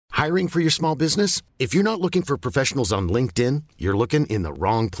Hiring for your small business? If you're not looking for professionals on LinkedIn, you're looking in the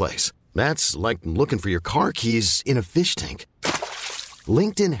wrong place. That's like looking for your car keys in a fish tank.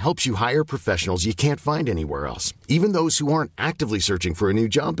 LinkedIn helps you hire professionals you can't find anywhere else, even those who aren't actively searching for a new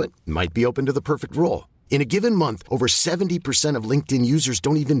job but might be open to the perfect role. In a given month, over 70% of LinkedIn users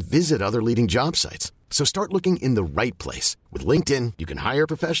don't even visit other leading job sites. So start looking in the right place. With LinkedIn, you can hire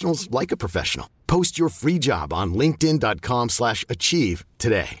professionals like a professional. Post your free job on linkedin.com/achieve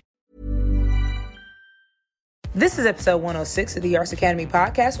today. This is episode 106 of the Arts Academy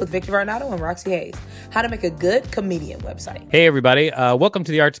podcast with Victor Varnado and Roxy Hayes. How to make a good comedian website. Hey, everybody. Welcome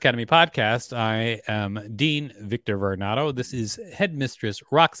to the Arts Academy podcast. I am Dean Victor Varnado. This is Headmistress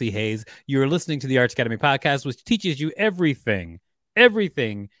Roxy Hayes. You're listening to the Arts Academy podcast, which teaches you everything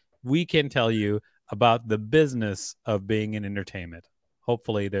we can tell you about the business of being in entertainment.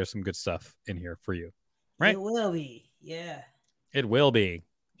 Hopefully, there's some good stuff in here for you. Right? It will be. Yeah. It will be,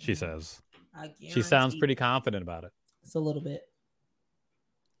 she says. She sounds pretty confident about it. It's a little bit.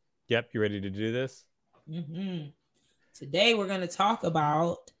 Yep. You ready to do this? Mm-hmm. Today, we're going to talk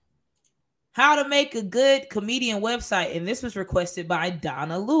about how to make a good comedian website. And this was requested by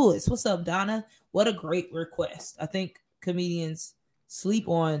Donna Lewis. What's up, Donna? What a great request. I think comedians sleep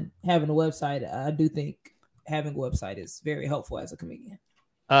on having a website. I do think having a website is very helpful as a comedian.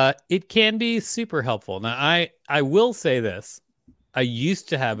 It can be super helpful. Now, I will say this. I used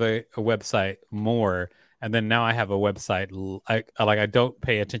to have a website more, and then now I have a website. I don't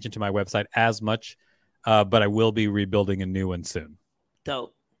pay attention to my website as much, but I will be rebuilding a new one soon.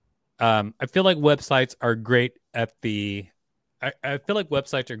 Dope. I feel like websites are great I feel like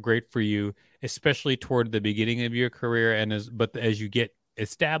websites are great for you, especially toward the beginning of your career, but as you get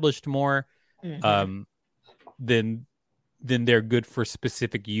established more, then they're good for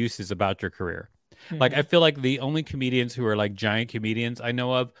specific uses about your career. Like, I feel like the only comedians who are like giant comedians I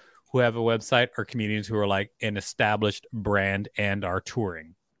know of who have a website are comedians who are like an established brand and are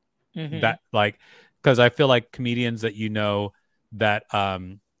touring. That, like, because I feel like comedians that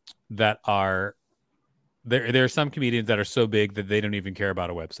that are there are some comedians that are so big that they don't even care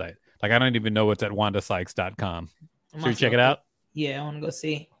about a website. Like, I don't even know what's at wandasykes.com. Should we check it out? Yeah, I want to go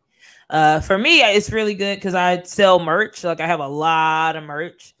see. For me, it's really good because I sell merch. Like, I have a lot of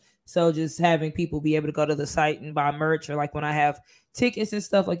merch. So just having people be able to go to the site and buy merch, or like when I have tickets and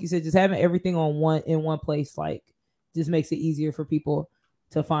stuff, like you said, just having everything in one place, like, just makes it easier for people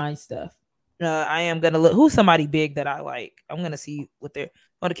to find stuff. I am gonna look who's somebody big that I like. I'm gonna see what they're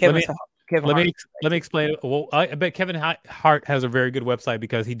on Kevin Hart. Let me explain. Well, I bet Kevin Hart has a very good website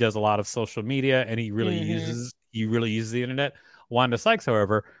because he does a lot of social media and he really uses the internet. Wanda Sykes,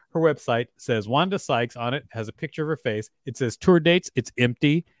 however, her website says Wanda Sykes on it, has a picture of her face. It says tour dates. It's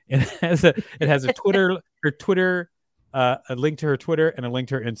empty. And it has a Twitter, a link to her Twitter and a link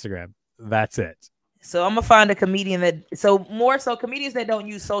to her Instagram. That's it. So I'm gonna find a comedian comedians that don't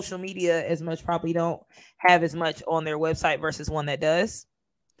use social media as much probably don't have as much on their website versus one that does.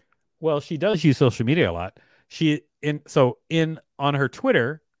 Well, she does use social media a lot. On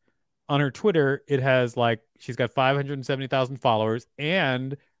her Twitter, it has like she's got 570,000 followers,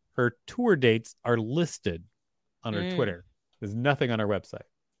 and her tour dates are listed on her Twitter. There's nothing on her website.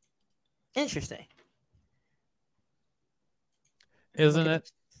 Interesting. Isn't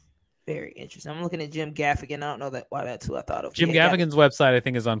it? Very interesting. I'm looking at Jim Gaffigan. I don't know why that's who I thought of. Jim Gaffigan's website, I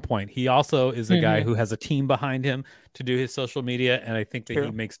think, is on point. He also is a guy who has a team behind him to do his social media, and I think that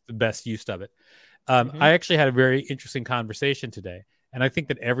he makes the best use of it. I actually had a very interesting conversation today, and I think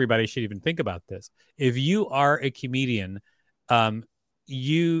that everybody should even think about this. If you are a comedian,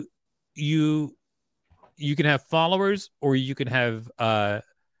 you can have followers or you can have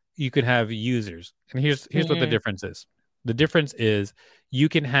users. And here's what the difference is. The difference is you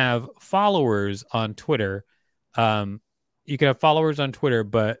can have followers on Twitter. You can have followers on Twitter,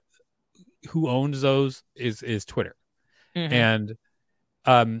 but who owns those is Twitter. And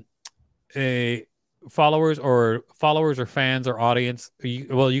followers or fans or audience.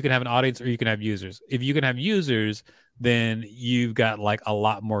 You can have an audience or you can have users. If you can have users, then you've got like a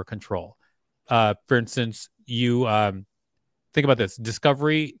lot more control. For instance, you think about this.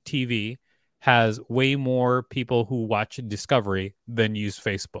 Discovery TV has way more people who watch Discovery than use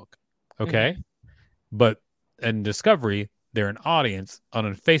Facebook. Okay. But in Discovery, they're an audience.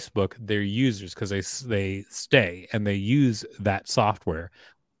 On Facebook, they're users because they stay and they use that software.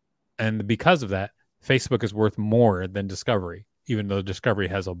 And because of that, Facebook is worth more than Discovery, even though Discovery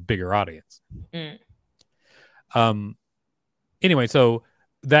has a bigger audience. Anyway, so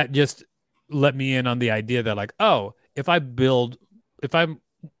that just let me in on the idea that like, oh, if I'm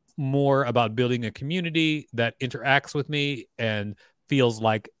more about building a community that interacts with me and feels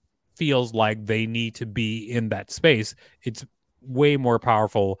like feels like they need to be in that space, it's way more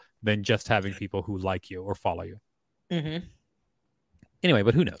powerful than just having people who like you or follow you. Mm-hmm. Anyway,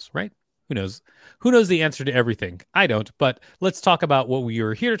 but who knows, right? Who knows? Who knows the answer to everything? I don't. But let's talk about what we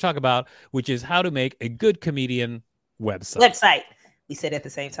are here to talk about, which is how to make a good comedian website. We said at the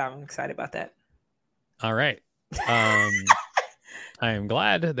same time. I'm excited about that. All right. I am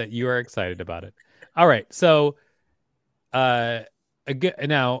glad that you are excited about it. All right. So, again,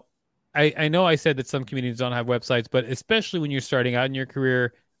 now, I know I said that some comedians don't have websites, but especially when you're starting out in your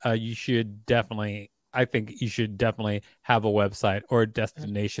career, you should definitely. I think you should definitely have a website or a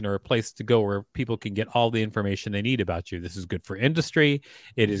destination or a place to go where people can get all the information they need about you. This is good for industry.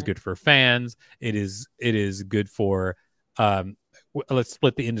 It is good for fans. It is good for, let's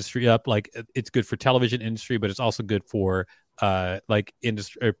split the industry up. Like it's good for television industry, but it's also good for like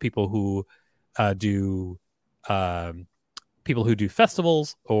industry or people who do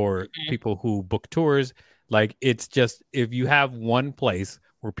festivals or people who book tours. Like it's just, if you have one place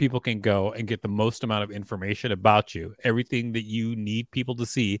where people can go and get the most amount of information about you, everything that you need people to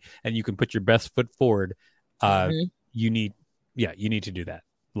see, and you can put your best foot forward. You need to do that.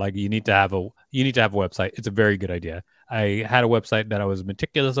 Like you need to have a website. It's a very good idea. I had a website that I was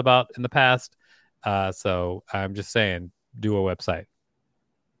meticulous about in the past. So I'm just saying, do a website.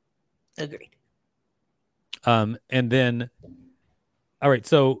 Agreed. And then, all right.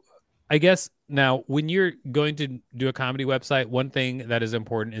 So I guess now when you're going to do a comedy website, one thing that is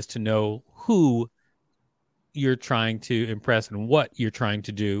important is to know who you're trying to impress and what you're trying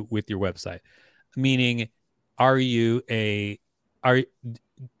to do with your website. Meaning,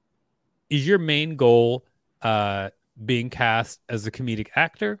 is your main goal being cast as a comedic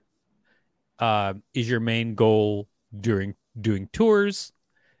actor? Is your main goal doing tours?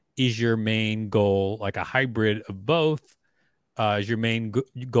 Is your main goal like a hybrid of both? Is your main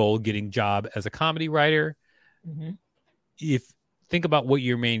goal getting job as a comedy writer? If think about what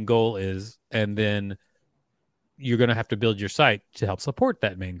your main goal is, and then you're going to have to build your site to help support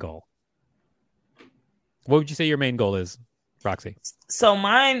that main goal. What would you say your main goal is, Roxy? So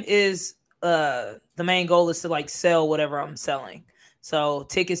mine is the main goal is to like sell whatever I'm selling. So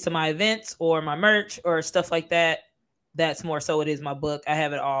tickets to my events or my merch or stuff like that. That's more so it is my book. I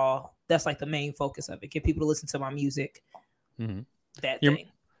have it all. That's like the main focus of it. Get people to listen to my music. That thing.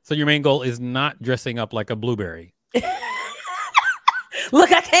 So your main goal is not dressing up like a blueberry.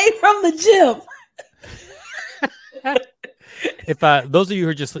 Look, I came from the gym. If those of you who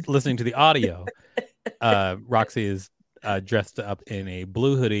are just listening to the audio, Roxy is dressed up in a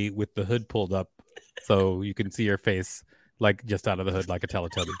blue hoodie with the hood pulled up so you can see her face like just out of the hood like a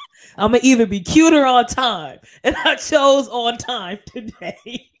Teletubby. I'm gonna either be cute or on time, and I chose on time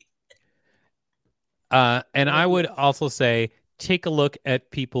today. And I would also say take a look at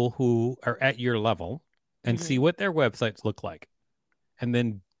people who are at your level and see what their websites look like, and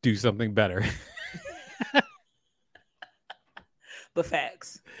then do something better. But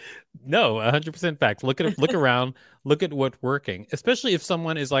facts. No, 100% facts. Look around, look at what's working. Especially if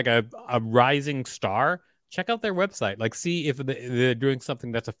someone is like a rising star, check out their website. Like see if they're doing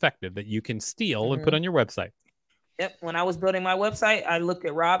something that's effective that you can steal and put on your website. Yep. When I was building my website, I looked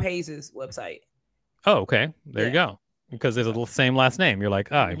at Rob Hayes' website. Oh, okay. There you go. Because it's the same last name. You're like,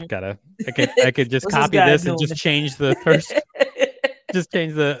 oh, I could just copy this and just change the first, just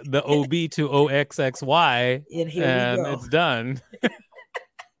change the OB to OXXY, and it's done.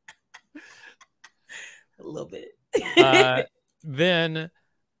 A little bit. Then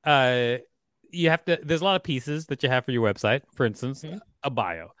you have to, there's a lot of pieces that you have for your website. For instance, a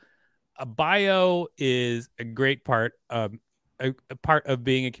bio. A bio is a great part of a part of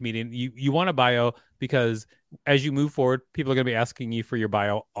being a comedian. You want a bio because as you move forward, people are going to be asking you for your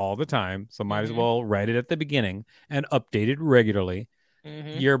bio all the time. So might as well write it at the beginning and update it regularly.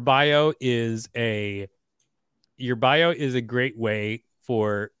 Your bio is a great way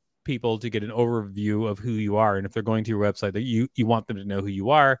for people to get an overview of who you are. And if they're going to your website, that you want them to know who you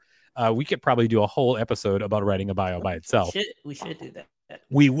are. We could probably do a whole episode about writing a bio by itself. We should do that.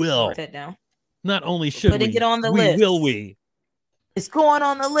 We will. Write that down. Not only should we, it on the list. We. It's going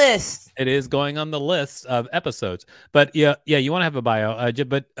on the list. It is going on the list of episodes. But yeah, you want to have a bio.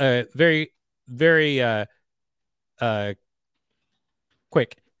 But very, very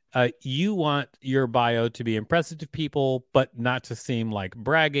quick. You want your bio to be impressive to people, but not to seem like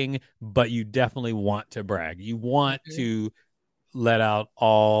bragging. But you definitely want to brag. You want to let out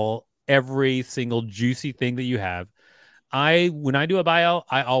every single juicy thing that you have. When I do a bio,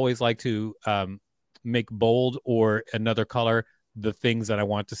 I always like to make bold or another color the things that I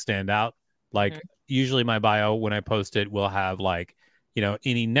want to stand out. Like usually my bio, when I post it, will have like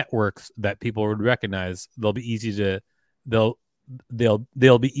any networks that people would recognize, they'll be easy to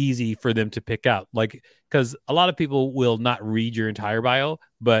they'll be easy for them to pick out. Like, because a lot of people will not read your entire bio,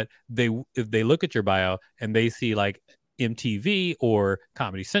 but if they look at your bio and they see like MTV or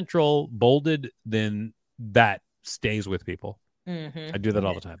Comedy Central bolded, then that stays with people. I do that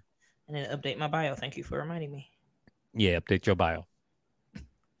all the time. And then update my bio. Thank you for reminding me. Yeah, update your bio.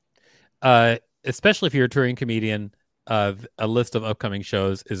 Especially if you're a touring comedian, a list of upcoming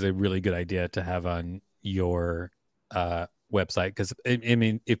shows is a really good idea to have on your website, because I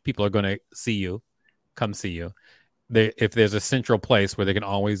mean, if people are going to see you, come see you, if there's a central place where they can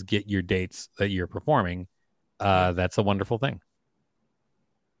always get your dates that you're performing, that's a wonderful thing.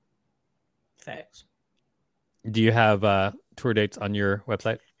 Facts. Do you have tour dates on your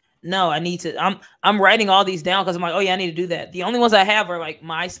website? No, I need to. I'm writing all these down because I'm like, oh yeah, I need to do that. The only ones I have are like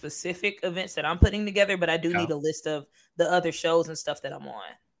my specific events that I'm putting together, but I do need a list of the other shows and stuff that I'm on.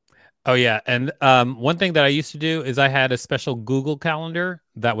 Oh yeah, and one thing that I used to do is I had a special Google Calendar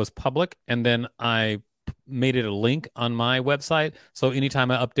that was public, and then I made it a link on my website. So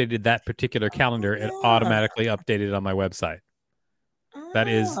anytime I updated that particular calendar, it automatically updated on my website. That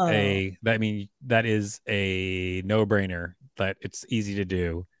is a no-brainer. That it's easy to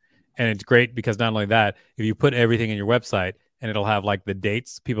do. And it's great because not only that, if you put everything in your website and it'll have like the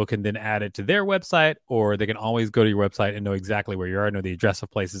dates, people can then add it to their website, or they can always go to your website and know exactly where you are, know the address of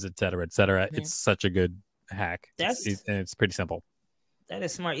places, et cetera, et cetera. Mm-hmm. It's such a good hack. And it's pretty simple. That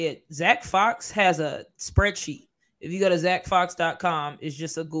is smart. Yeah. Zach Fox has a spreadsheet. If you go to zachfox.com, it's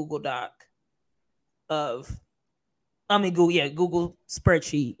just a Google Doc Google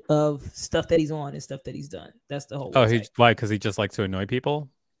spreadsheet of stuff that he's on and stuff that he's done. That's the whole. Oh, why? Because he just likes to annoy people.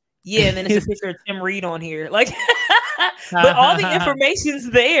 Yeah, and then it's a picture of Tim Reed on here, like, but all the information's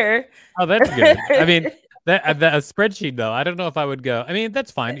there. Oh, that's good. I mean, that spreadsheet though, I don't know if I would go. I mean,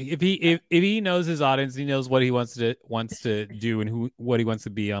 that's fine if he knows his audience, he knows what he wants to do and what he wants to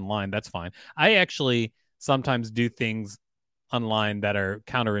be online. That's fine. I actually sometimes do things online that are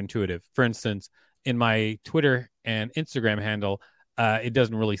counterintuitive. For instance, in my Twitter and Instagram handle, it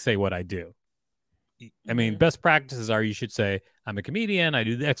doesn't really say what I do. I mean, best practices are you should say, I'm a comedian, I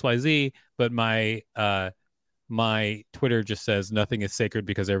do the XYZ, but my Twitter just says nothing is sacred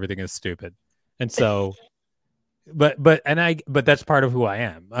because everything is stupid. And so, but that's part of who I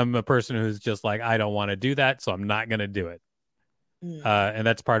am. I'm a person who's just like, I don't want to do that, so I'm not going to do it. And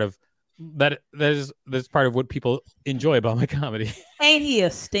that's part of that's part of what people enjoy about my comedy. Ain't he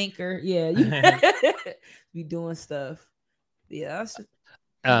a stinker? Yeah, you be doing stuff. Yeah,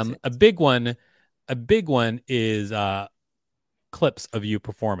 a big one is clips of you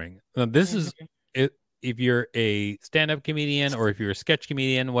performing. Now, this is if you're a stand-up comedian or if you're a sketch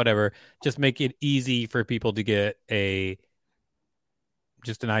comedian, whatever, just make it easy for people to get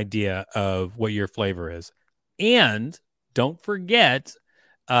just an idea of what your flavor is. And don't forget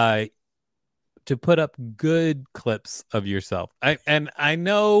to put up good clips of yourself. I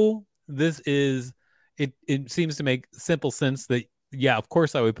know this is it seems to make simple sense that yeah, of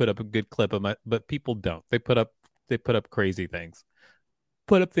course I would put up a good clip of but people don't. They put up crazy things.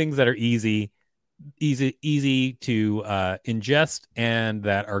 Put up things that are easy to ingest and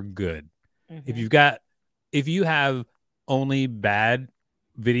that are good. Mm-hmm. If you have only bad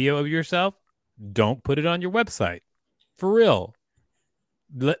video of yourself, don't put it on your website. For real.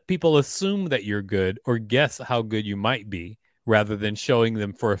 Let people assume that you're good or guess how good you might be rather than showing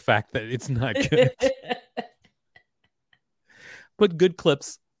them for a fact that it's not good. Put good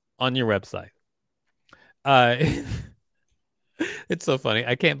clips on your website. It's so funny.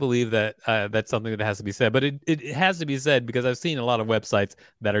 I can't believe that that's something that has to be said, but it has to be said because I've seen a lot of websites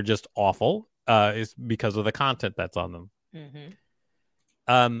that are just awful. It's because of the content that's on them.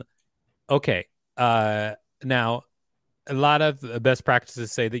 Mm-hmm. Okay. Now, a lot of the best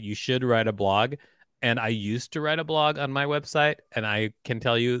practices say that you should write a blog, and I used to write a blog on my website, and I can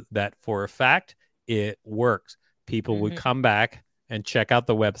tell you that for a fact it works. People would come back and check out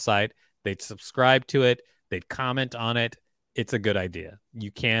the website. They'd subscribe to it. They'd comment on it. It's a good idea.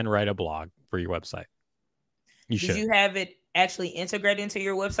 You can write a blog for your website. Did you have it actually integrated into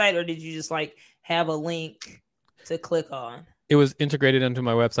your website, or did you just like have a link to click on? It was integrated into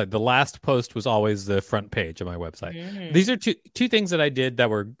my website. The last post was always the front page of my website. Mm-hmm. These are two things that I did that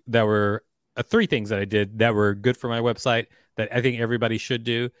were three things that I did that were good for my website that I think everybody should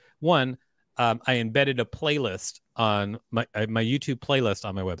do. One, I embedded a playlist on my YouTube playlist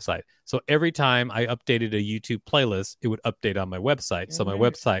on my website. So every time I updated a YouTube playlist, it would update on my website. So my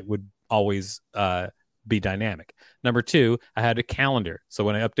website would always be dynamic. Number two, I had a calendar. So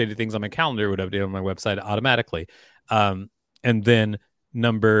when I updated things on my calendar, it would update on my website automatically. And then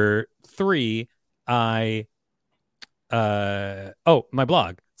number 3, my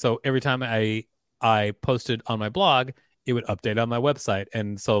blog. So every time I posted on my blog, it would update on my website.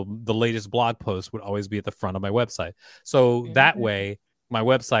 And so the latest blog post would always be at the front of my website. So that way my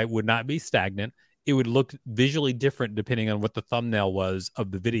website would not be stagnant. It would look visually different depending on what the thumbnail was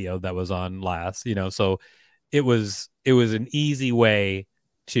of the video that was on last, so it was an easy way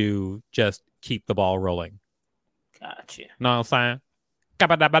to just keep the ball rolling. Gotcha. No, I'm saying?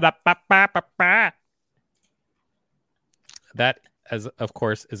 That, as of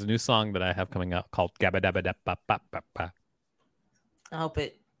course, is a new song that I have coming out called Gabba Dabba Dabba Ba Ba Ba. I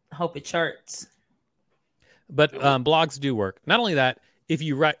hope it charts. But blogs do work. Not only that, if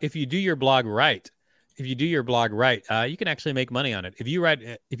you do your blog right, you can actually make money on it. If you write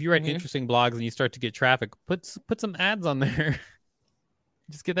interesting blogs and you start to get traffic, put some ads on there.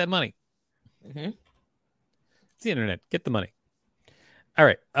 Just get that money. It's the internet. Get the money. All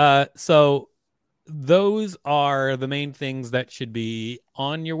right. So those are the main things that should be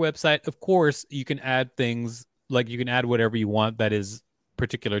on your website. Of course, you can add things, like you can add whatever you want that is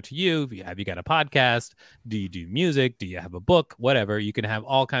particular to you. Have you got a podcast? Do you do music? Do you have a book? Whatever. You can have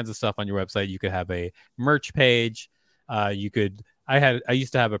all kinds of stuff on your website. You could have a merch page. I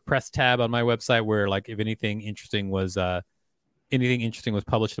used to have a press tab on my website where, like, if anything interesting was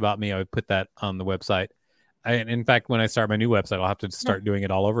published about me, I would put that on the website. In fact, when I start my new website, I'll have to start doing it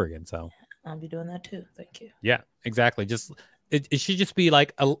all over again. So I'll be doing that too. Thank you. Yeah, exactly. Just it should just be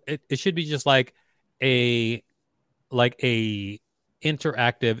like it should be just like a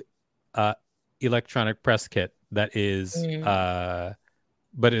interactive electronic press kit that is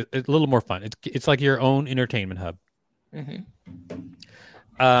but it's a little more fun. It's like your own entertainment hub.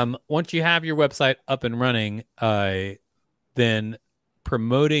 Once you have your website up and running, then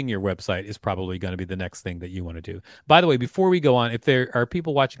promoting your website is probably going to be the next thing that you want to do. By the way, before we go on, if there are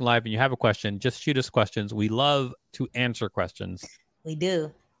people watching live and you have a question, just shoot us questions. We love to answer questions. We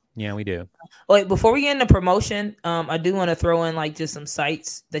do. Yeah, we do. Wait, before we get into promotion, I do want to throw in like just some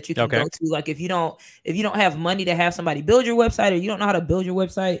sites that you can go to. Like if you don't have money to have somebody build your website, or you don't know how to build your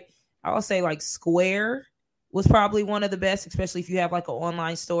website, I would say like Square was probably one of the best, especially if you have like an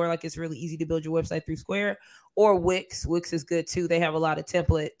online store. Like it's really easy to build your website through Square. Or Wix. Wix is good too. They have a lot of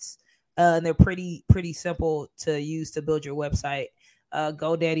templates, and they're pretty simple to use to build your website.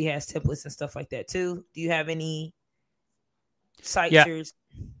 GoDaddy has templates and stuff like that too. Do you have any sites?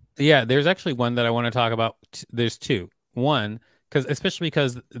 Yeah, there's actually one that I want to talk about. There's two. One, especially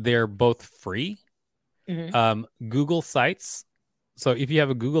because they're both free. Google Sites. So if you have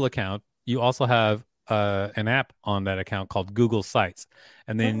a Google account, you also have an app on that account called Google Sites,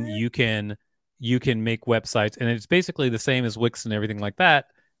 and then you can make websites, and it's basically the same as Wix and everything like that,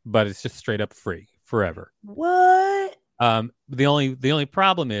 but it's just straight up free forever. What? The only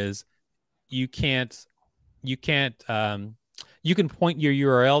problem is you can point your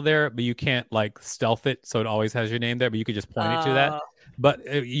URL there, but you can't like stealth it so it always has your name there, but you could just point it to that.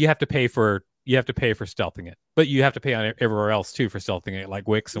 But you have to pay for stealthing it. But you have to pay on everywhere else too for stealthing it, like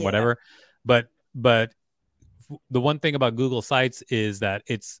Wix and whatever. But the one thing about Google Sites is that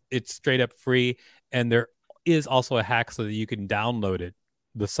it's straight up free, and there is also a hack so that you can download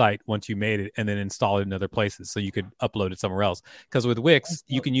the site once you made it and then install it in other places, so you could upload it somewhere else. Because with Wix,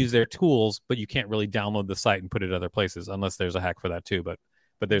 you can use their tools, but you can't really download the site and put it other places unless there's a hack for that too. But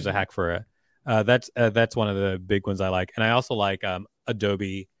there's a hack for it. That's one of the big ones I like, and I also like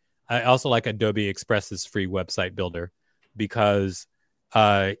Adobe. I also like Adobe Express's free website builder because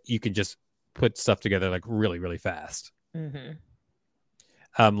you can just put stuff together like really, really fast. Really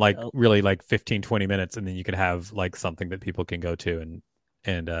like 15-20 minutes, and then you can have like something that people can go to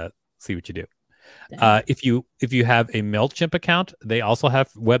and see what you do. If you have a MailChimp account, they also have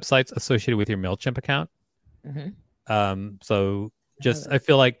websites associated with your MailChimp account. So just I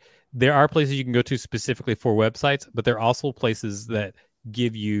feel like there are places you can go to specifically for websites, but there are also places that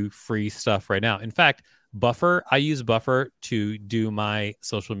give you free stuff right now. In fact, Buffer, I use Buffer to do my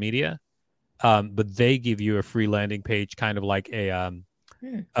social media. But they give you a free landing page, kind of like a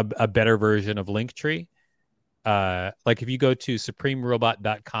better version of Linktree. Like if you go to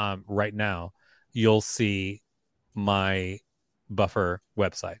supremerobot.com right now, you'll see my Buffer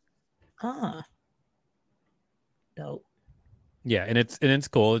website. Dope. Yeah, and it's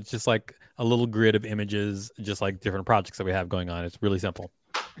cool. It's just like a little grid of images, just like different projects that we have going on. It's really simple.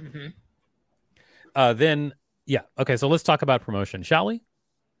 Okay, so let's talk about promotion, shall we?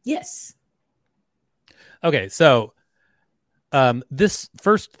 Yes. Okay, so this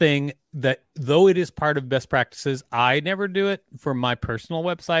first thing, that though it is part of best practices, I never do it for my personal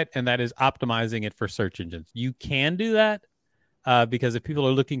website, and that is optimizing it for search engines. You can do that, because if people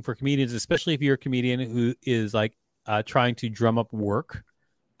are looking for comedians, especially if you're a comedian who is like trying to drum up work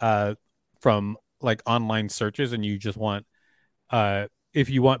from like online searches, and you just want if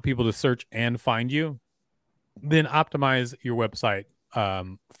you want people to search and find you, then optimize your website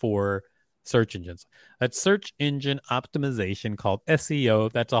for search engines. That's search engine optimization, called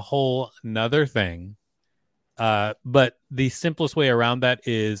SEO. That's a whole nother thing. But the simplest way around that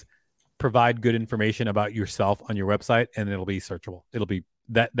is provide good information about yourself on your website, and it'll be searchable. It'll be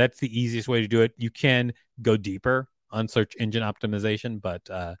that's the easiest way to do it. You can go deeper on search engine optimization, but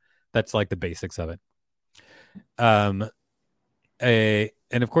that's like the basics of it. And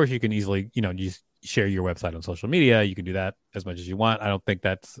of course you can easily, just share your website on social media. You can do that as much as you want. I don't think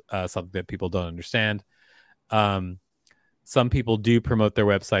that's something that people don't understand. Some people do promote their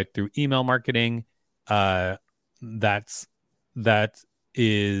website through email marketing. That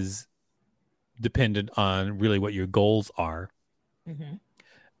is dependent on really what your goals are.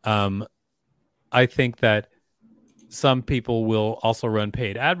 I think that some people will also run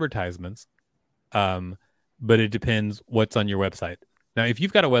paid advertisements, but it depends what's on your website. Now, if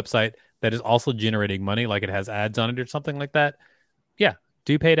you've got a website that is also generating money, like it has ads on it or something like that, yeah,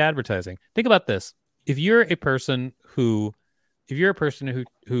 do paid advertising. Think about this. If you're a person who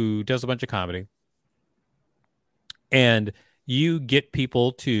does a bunch of comedy, and you get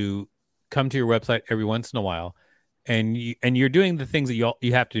people to come to your website every once in a while, and you're doing the things that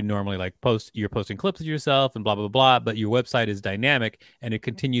you have to normally, like you're posting clips of yourself and blah blah blah, but your website is dynamic and it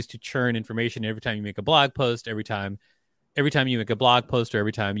continues to churn information every time you make a blog post, every time you make a blog post, or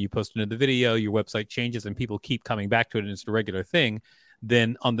every time you post another video, your website changes and people keep coming back to it and it's a regular thing.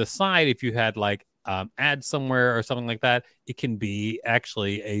 Then on the side, if you had like ads somewhere or something like that, it can be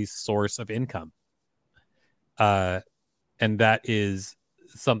actually a source of income. And that is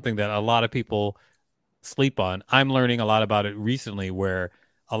something that a lot of people sleep on. I'm learning a lot about it recently, where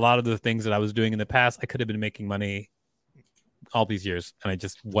a lot of the things that I was doing in the past, I could have been making money all these years and I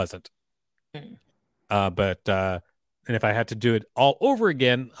just wasn't. And if I had to do it all over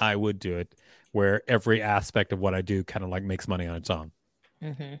again, I would do it where every aspect of what I do kind of like makes money on its own.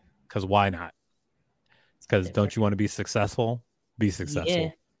 Because why not? Because don't you want to be successful? Be successful. Yeah.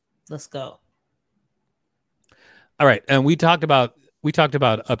 Let's go. All right. And we talked about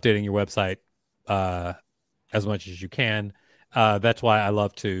updating your website as much as you can. That's why I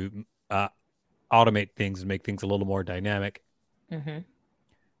love to automate things and make things a little more dynamic.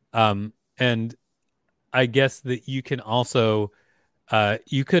 And I guess that you can also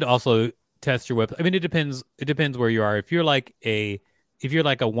you could also test your website. I mean, it depends where you are. If you're like a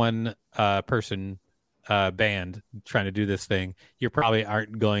one person band trying to do this thing, you probably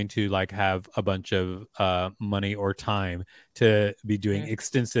aren't going to like have a bunch of money or time to be doing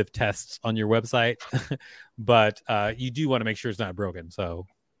extensive tests on your website. But you do want to make sure it's not broken. So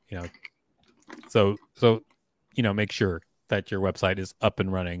make sure that your website is up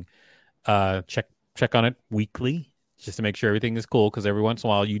and running. Check on it weekly just to make sure everything is cool, because every once in a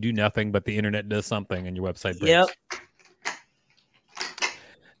while you do nothing but the internet does something and your website breaks.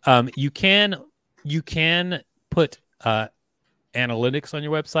 You can put analytics on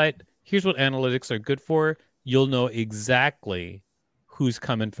your website. Here's what analytics are good for. You'll know exactly who's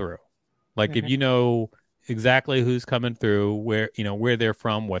coming through. Like if you know exactly who's coming through, where they're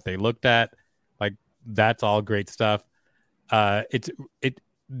from, what they looked at, like that's all great stuff.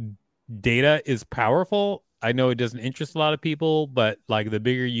 Data is powerful. I know it doesn't interest a lot of people, but like the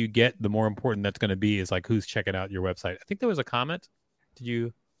bigger you get, the more important that's going to be, is like who's checking out your website. I think there was a comment. Did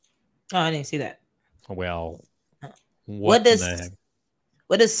you? Oh, I didn't see that. Well, what does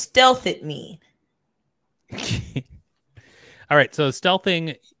stealth it mean? All right. So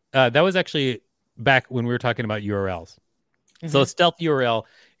stealthing, that was actually back when we were talking about URLs. So stealth URL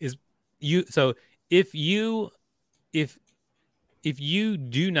is you. So if you have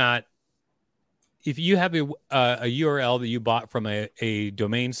a URL that you bought from a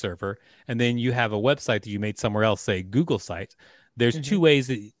domain server, and then you have a website that you made somewhere else, say Google site, there's two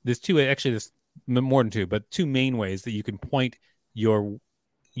ways actually there's more than two, but two main ways that you can point your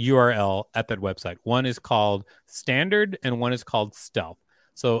URL at that website. One is called standard and one is called stealth.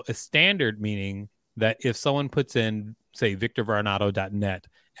 So a standard meaning that if someone puts in, say, victorvarnado.net,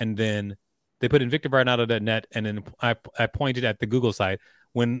 and then they put in victorvarnado.net, and then I pointed at the Google site,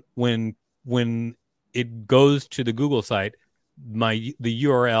 when it goes to the Google site, the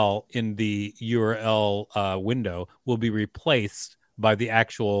URL in the URL window will be replaced by the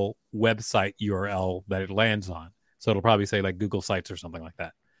actual website URL that it lands on. So it'll probably say like Google Sites or something like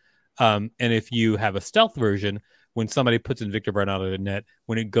that. And if you have a stealth version, when somebody puts in victorvarnado.net,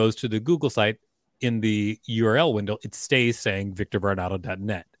 when it goes to the Google site, in the URL window, it stays saying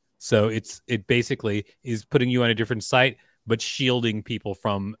victorvarnado.net. So it basically is putting you on a different site, but shielding people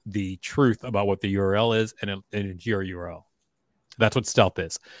from the truth about what the URL is, and it's your URL. That's what stealth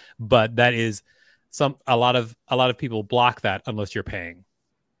is. But that is a lot of people block that unless you're paying.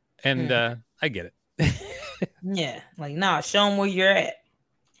 And I get it. Yeah, like, nah, show them where you're at.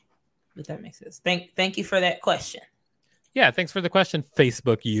 But that makes sense. Thank you for that question. Yeah, thanks for the question,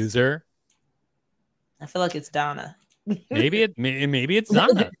 Facebook user. I feel like it's Donna. maybe it's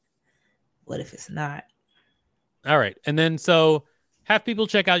Donna. What if it's not? All right. And then so have people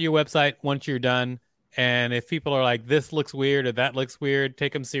check out your website once you're done. And if people are like, this looks weird or that looks weird,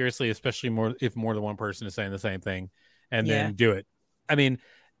 take them seriously, especially if more than one person is saying the same thing, and then do it. I mean,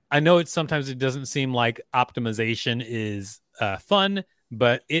 I know sometimes it doesn't seem like optimization is fun,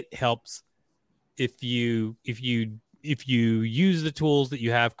 but it helps if you use the tools that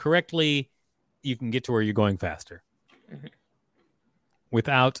you have correctly. You can get to where you're going faster,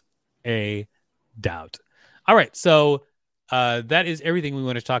 without a doubt. All right, so that is everything we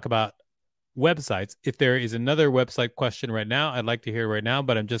want to talk about websites. If there is another website question right now, I'd like to hear right now,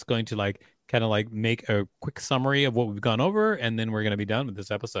 but I'm just going to kind of make a quick summary of what we've gone over, and then we're going to be done with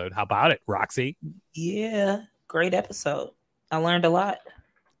this episode. How about it, Roxy? Yeah, great episode. I learned a lot.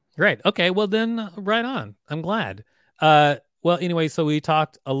 Great. Okay, well then, right on. I'm glad. Well, anyway, so we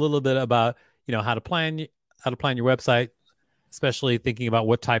talked a little bit about how to plan your website, especially thinking about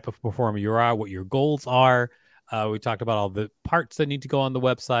what type of performer you are, what your goals are. We talked about all the parts that need to go on the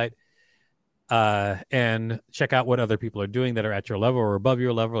website, and check out what other people are doing that are at your level or above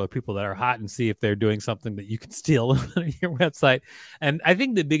your level, or people that are hot, and see if they're doing something that you can steal on your website. And I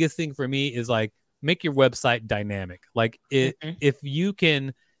think the biggest thing for me is make your website dynamic. If your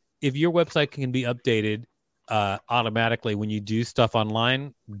website can be updated automatically when you do stuff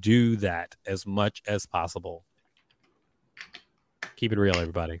online, do that as much as possible. Keep it real,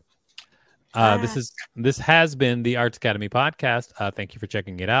 everybody. This has been the Arts Academy podcast. Thank you for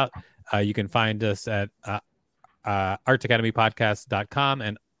checking it out. You can find us at artsacademypodcast.com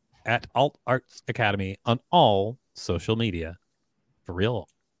and at Alt Arts Academy on all social media. For real.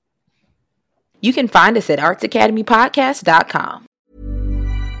 You can find us at artsacademypodcast.com.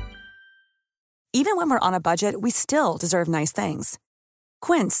 Even when we're on a budget, we still deserve nice things.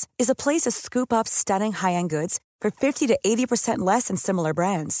 Quince is a place to scoop up stunning high-end goods for 50 to 80% less than similar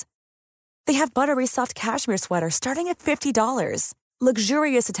brands. They have buttery soft cashmere sweaters starting at $50,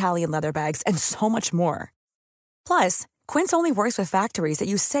 luxurious Italian leather bags, and so much more. Plus, Quince only works with factories that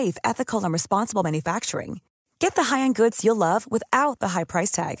use safe, ethical, and responsible manufacturing. Get the high-end goods you'll love without the high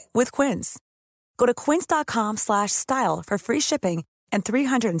price tag with Quince. Go to quince.com/style for free shipping and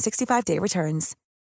 365-day returns.